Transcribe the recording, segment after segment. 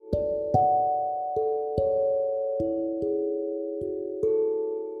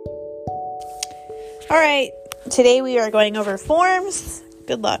All right, today we are going over forms.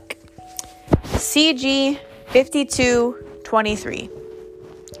 Good luck. CG 5223.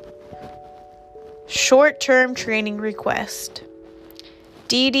 Short-term training request.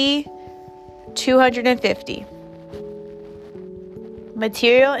 DD 250.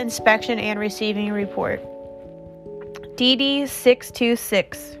 Material inspection and receiving report. DD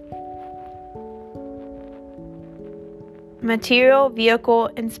 626. Material vehicle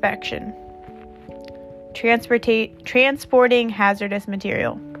inspection. Transporting hazardous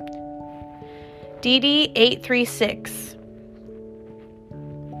material. DD 836.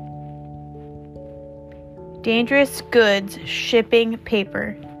 Dangerous goods shipping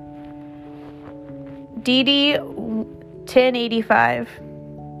paper. DD 1085.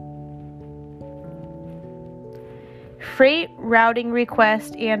 Freight routing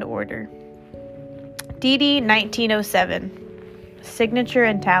request and order. DD 1907. Signature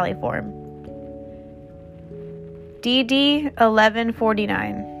and tally form. DD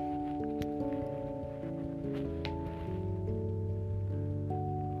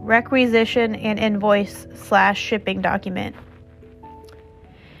 1149. Requisition and invoice / shipping document.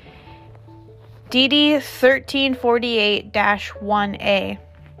 DD 1348-1A.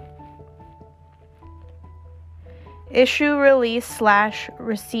 Issue release /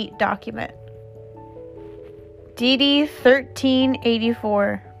 receipt document. DD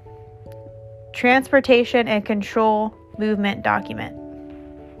 1384. Transportation and control movement document.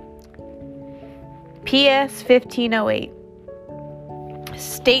 PS 1508.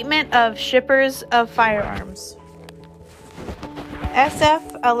 Statement of shippers of firearms.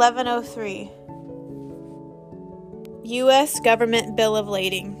 SF 1103. U.S. Government Bill of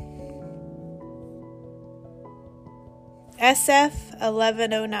Lading. SF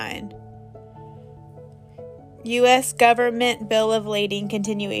 1109. U.S. Government Bill of Lading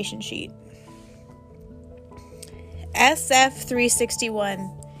continuation sheet. SF 361.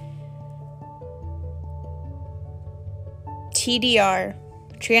 TDR,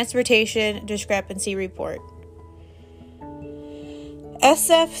 Transportation Discrepancy Report.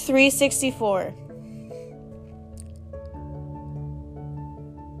 SF 364.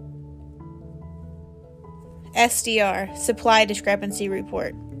 SDR, Supply Discrepancy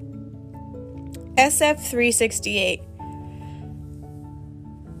Report. SF 368.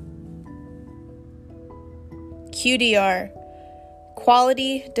 QDR,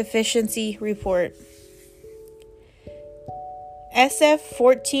 Quality Deficiency Report. SF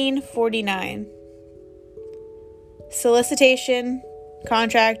 1449. Solicitation,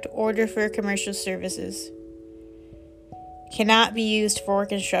 contract, order for commercial services. Cannot be used for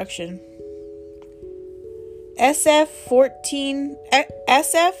construction. SF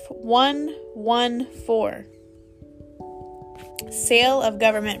 114. Sale of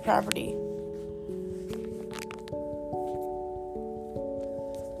government property.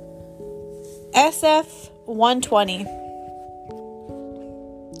 SF 120.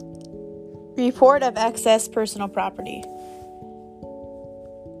 Report of excess personal property.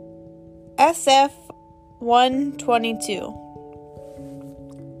 SF 122.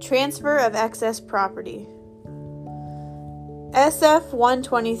 Transfer of excess property. SF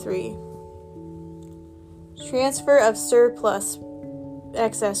 123. Transfer of surplus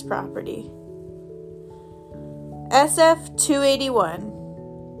excess property. SF 281.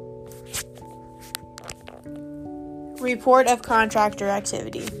 Report of contractor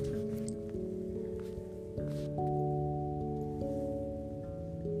activity.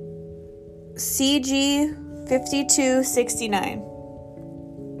 CG 5269.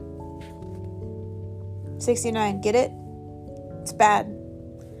 69, get it? It's bad.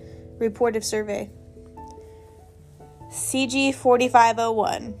 Report of survey. CG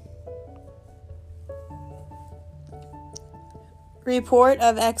 4501. Report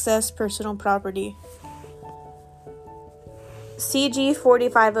of excess personal property. CG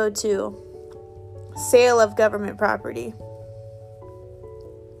 4502. Sale of government property.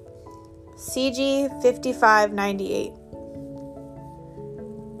 CG 5598.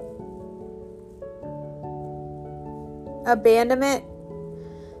 Abandonment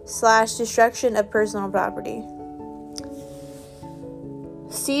 / destruction of personal property.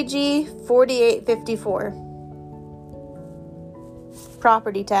 CG 4854.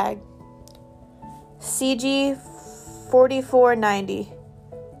 Property tag. CG 4490.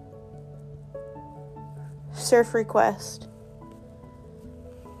 Surf request.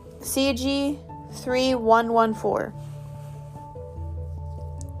 CG 3114.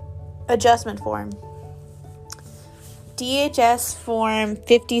 Adjustment form. DHS form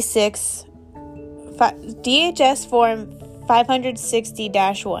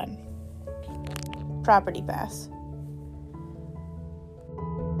 560-1. Property pass.